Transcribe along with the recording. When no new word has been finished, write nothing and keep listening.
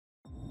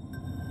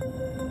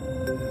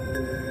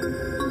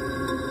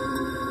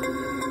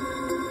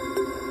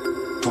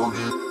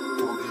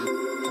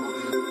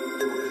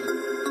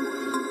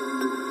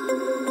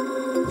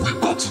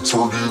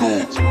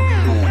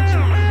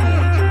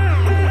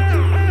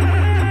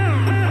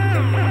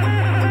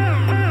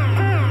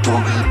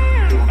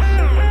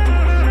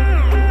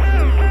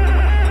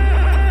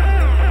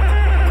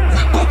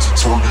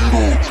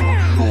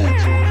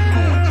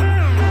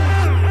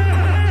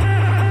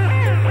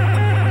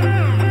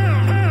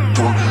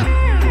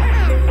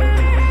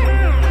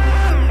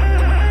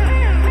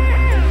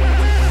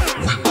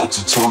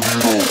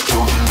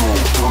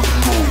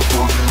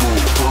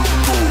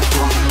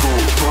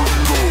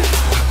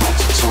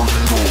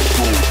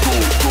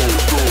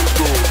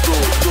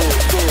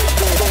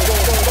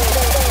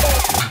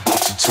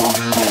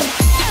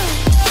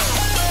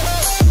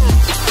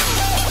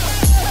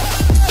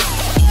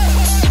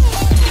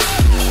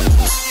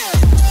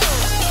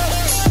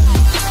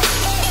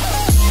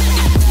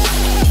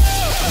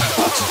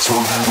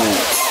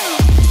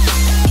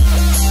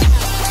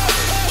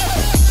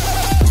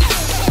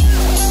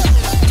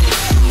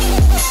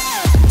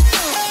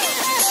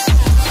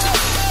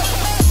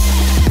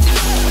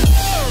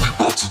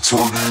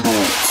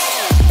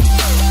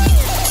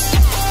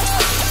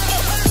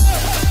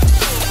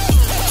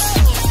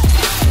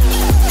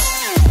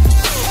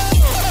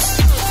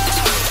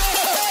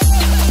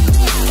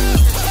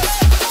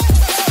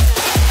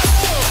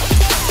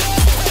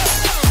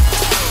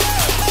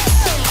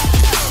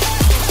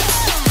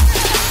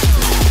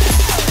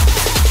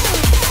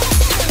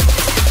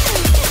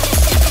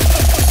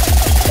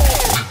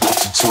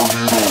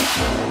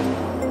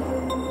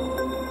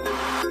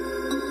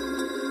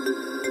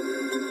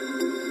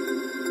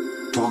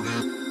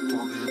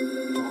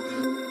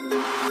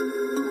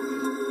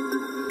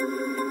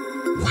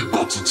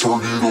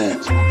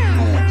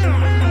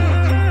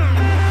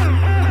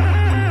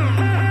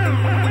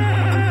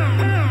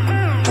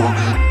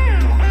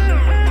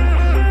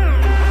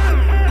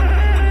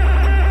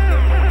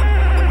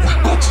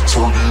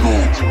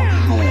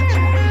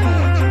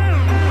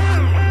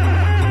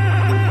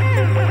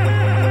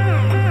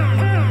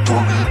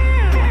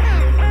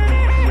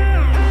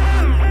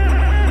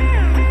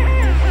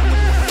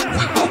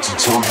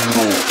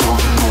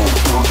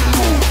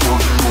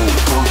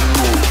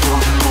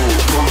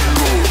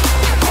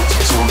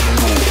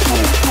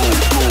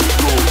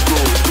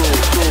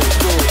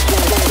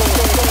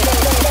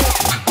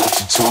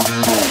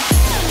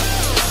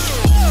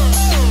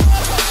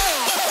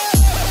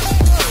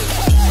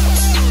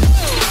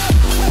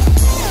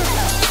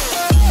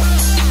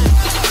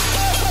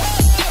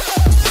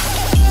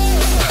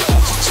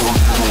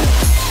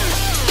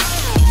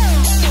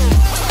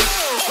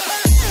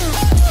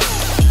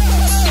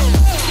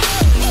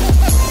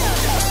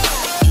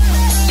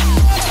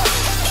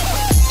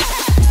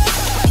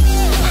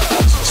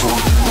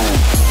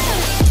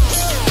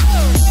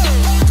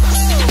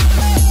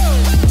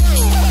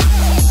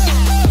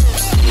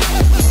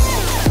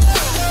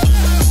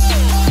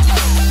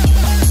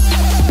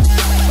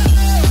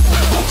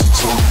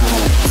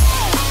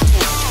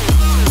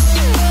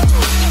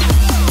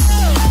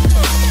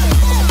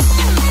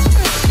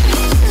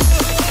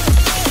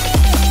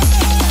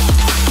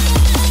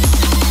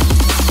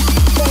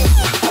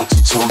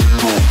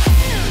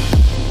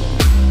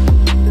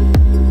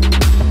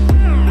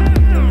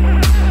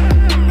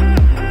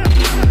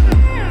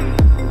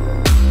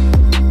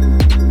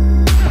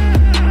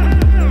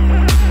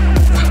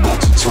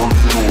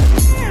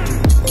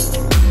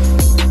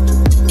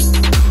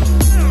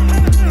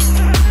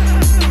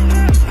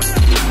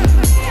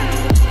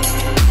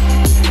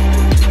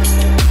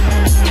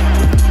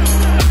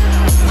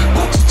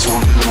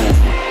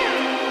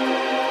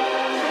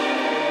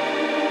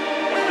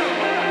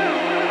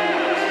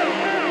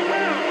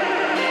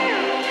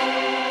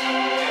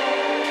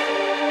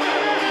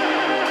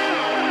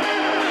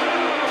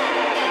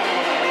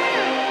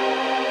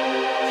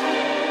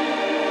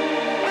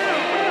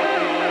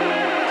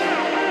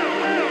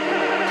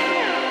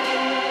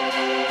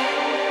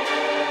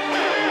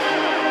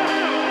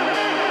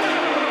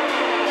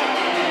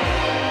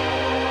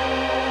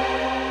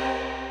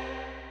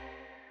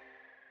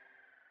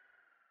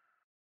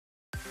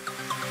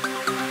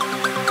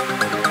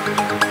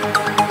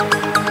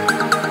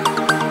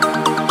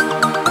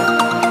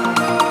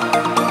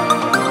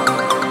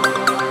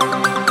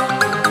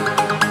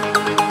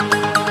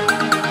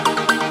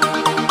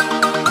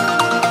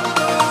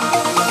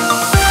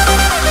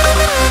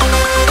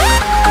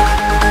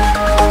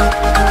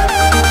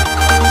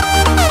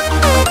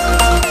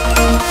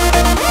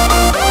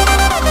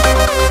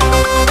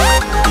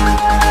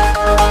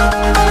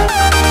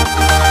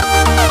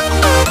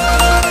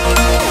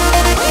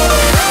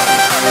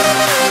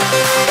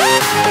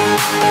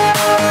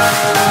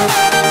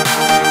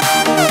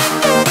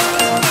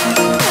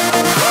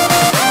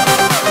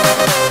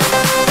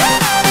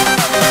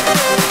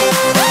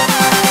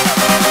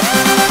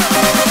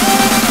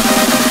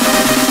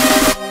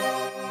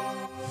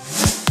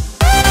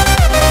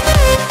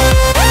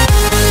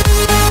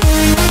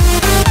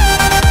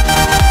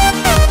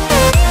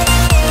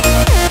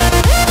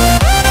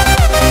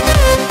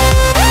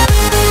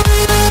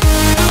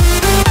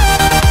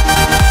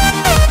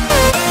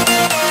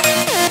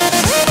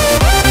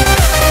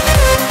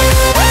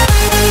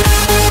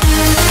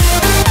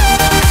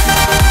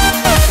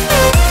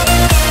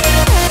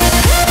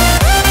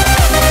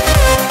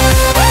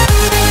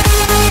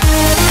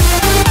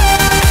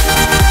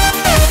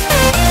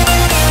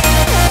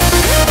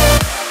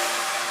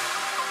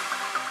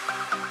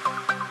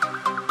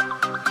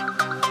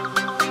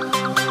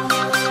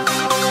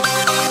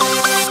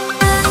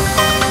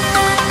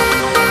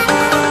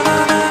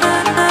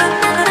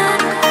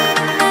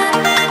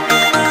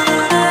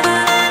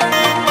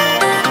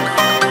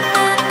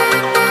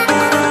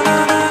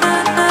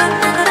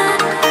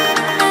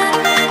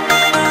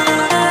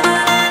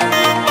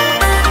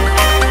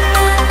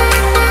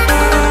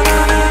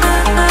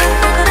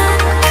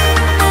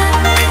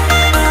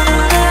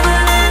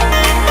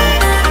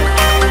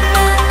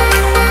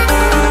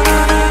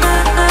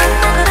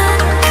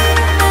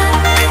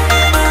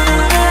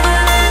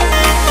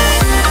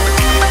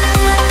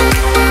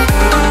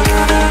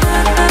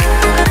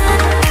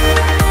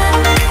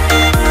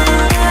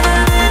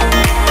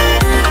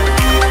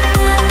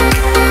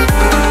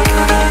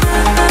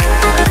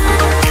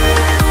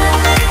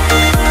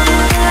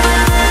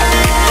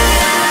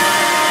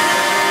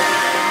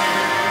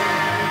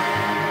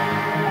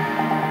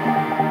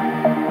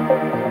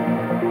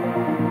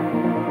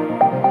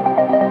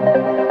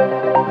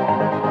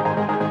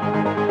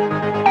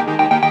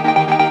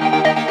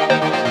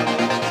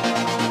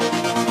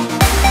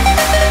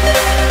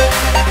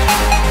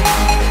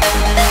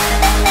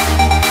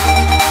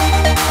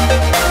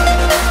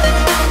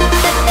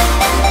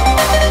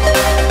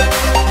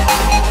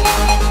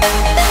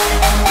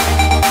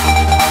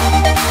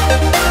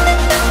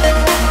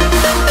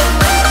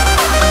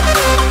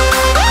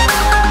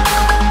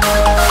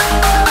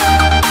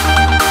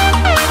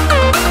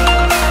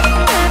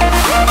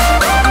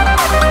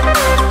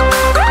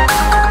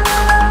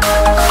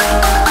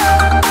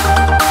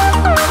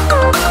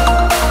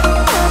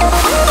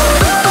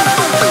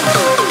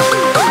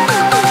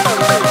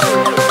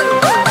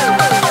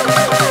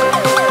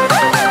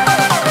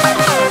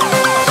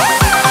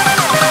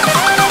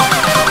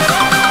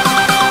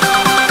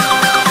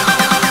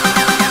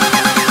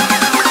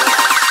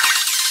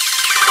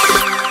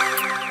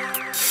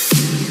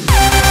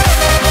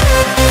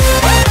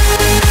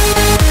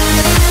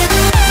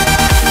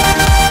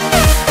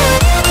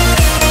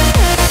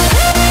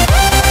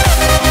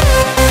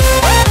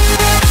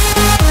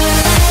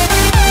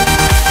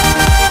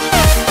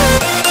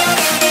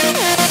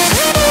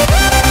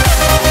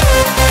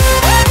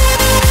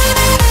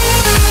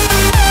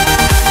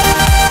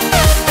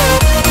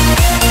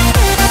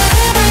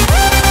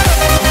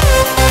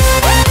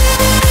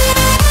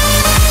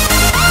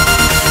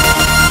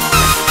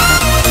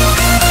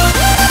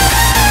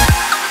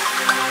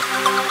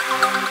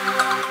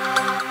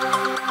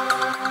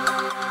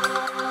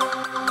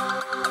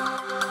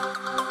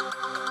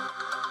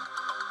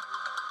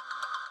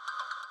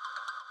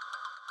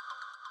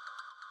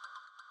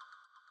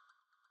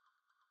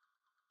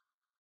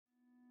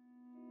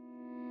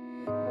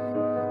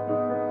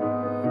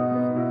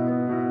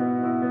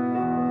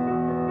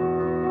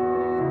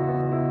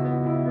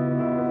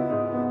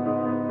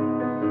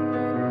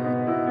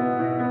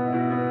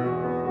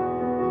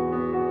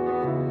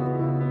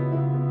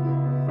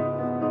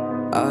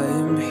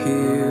I'm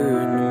here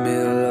in the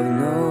middle of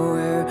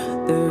nowhere.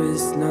 There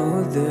is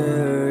no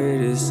there, it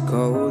is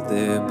cold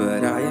there,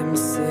 but I am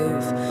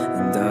safe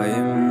and I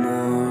am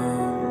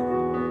warm.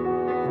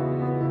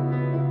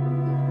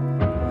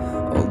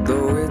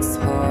 Although it's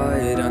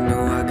hard, I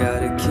know I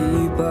gotta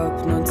keep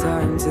up. No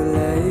time to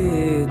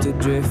lay, to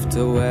drift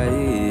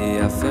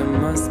away. I fill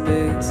my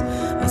space,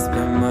 I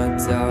spend my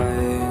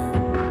time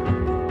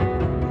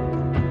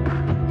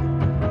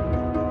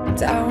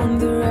down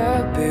the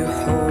rabbit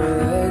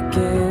hole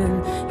again.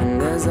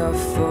 And as I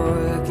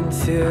fall, I can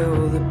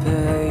feel the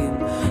pain.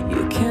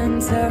 You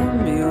can't tell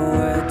me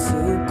where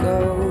to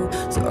go,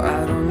 so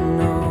I don't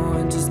know,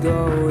 I just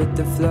go with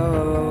the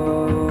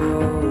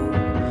flow.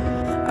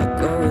 I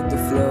go with the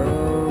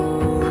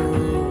flow.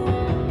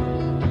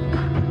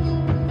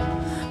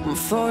 I'm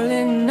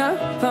falling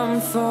up,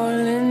 I'm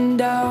falling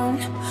down,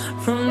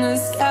 from the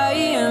sky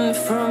and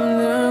from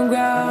the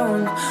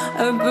ground.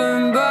 Up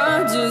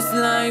above just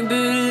like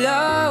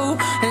below,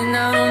 and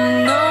I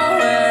don't know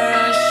where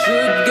I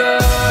should go.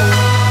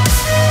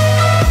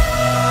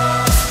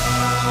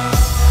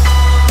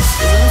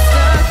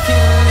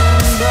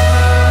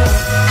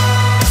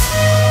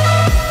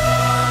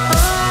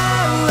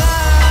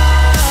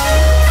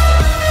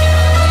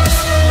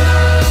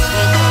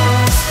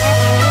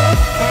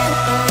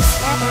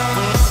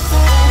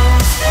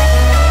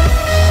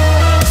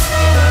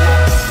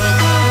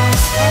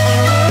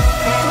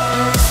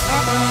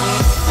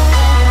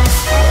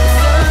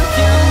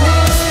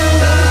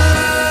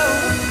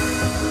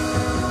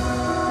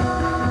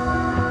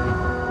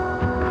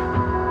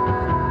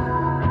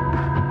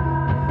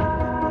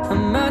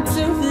 I'm out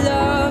of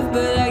love,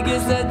 but I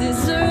guess I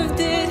deserved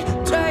it.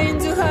 Trying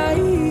to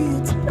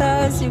hide, to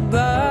pass you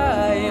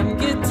by. I'm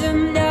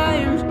getting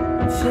down,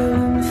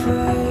 feeling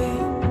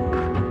fine.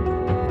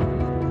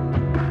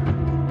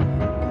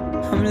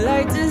 I'm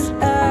light as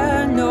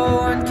air, no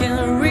one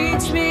can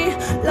reach me.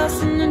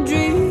 Lost in a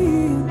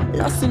dream,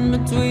 lost in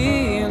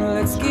between.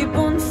 Let's keep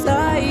on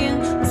flying,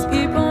 let's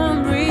keep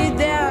on breathing.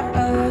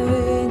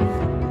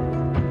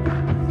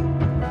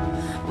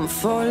 I'm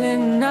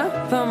falling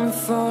up, I'm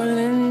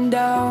falling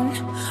down,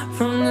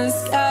 from the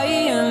sky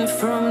and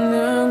from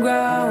the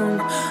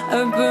ground.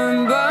 Up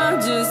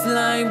above just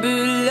like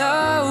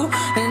below,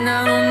 and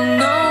I don't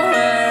know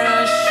where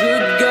I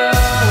should go.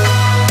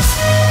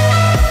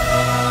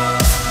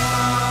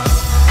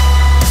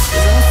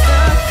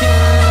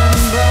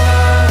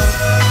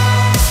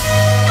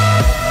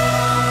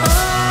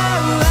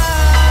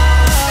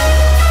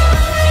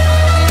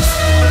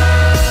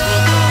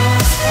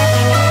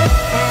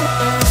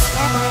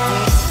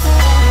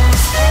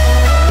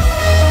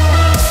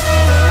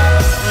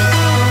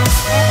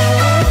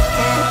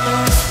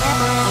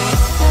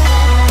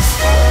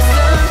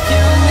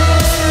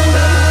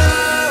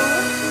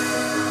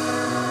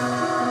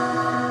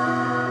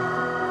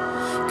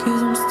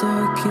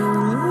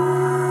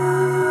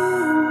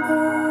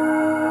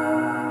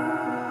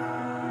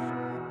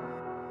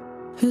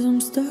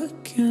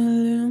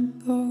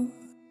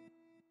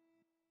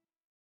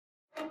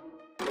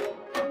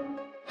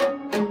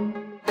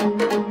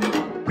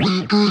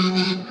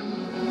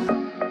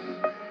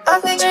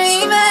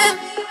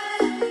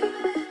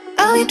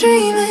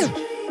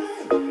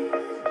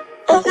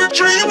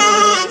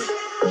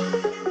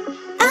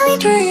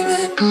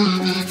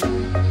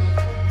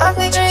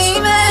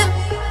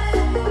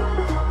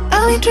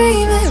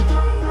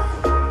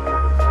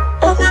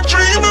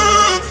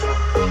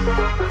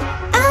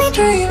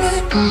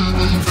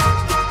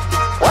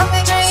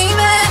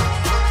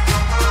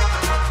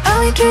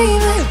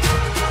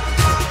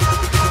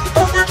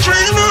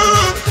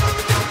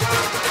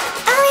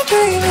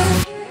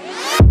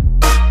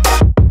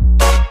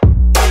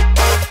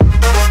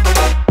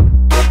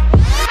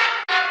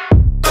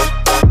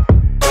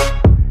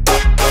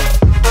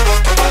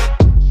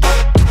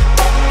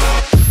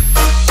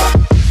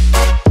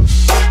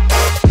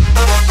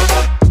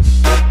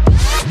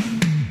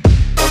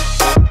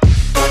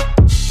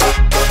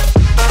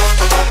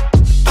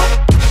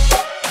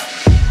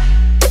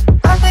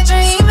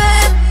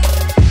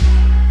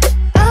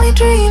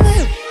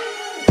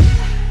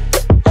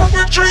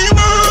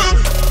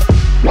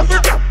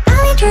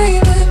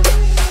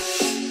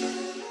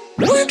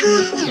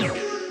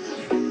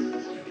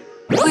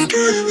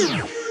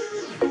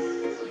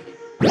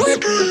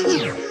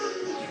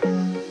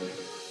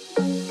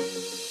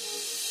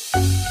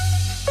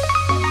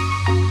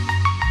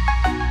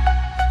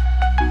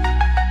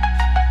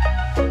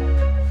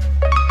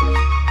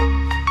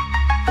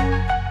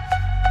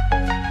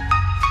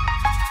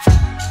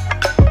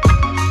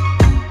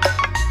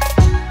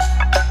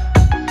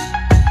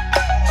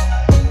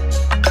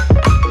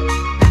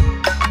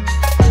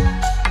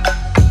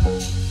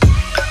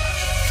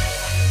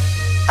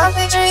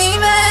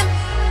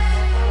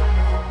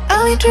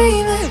 I'll be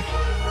dreaming.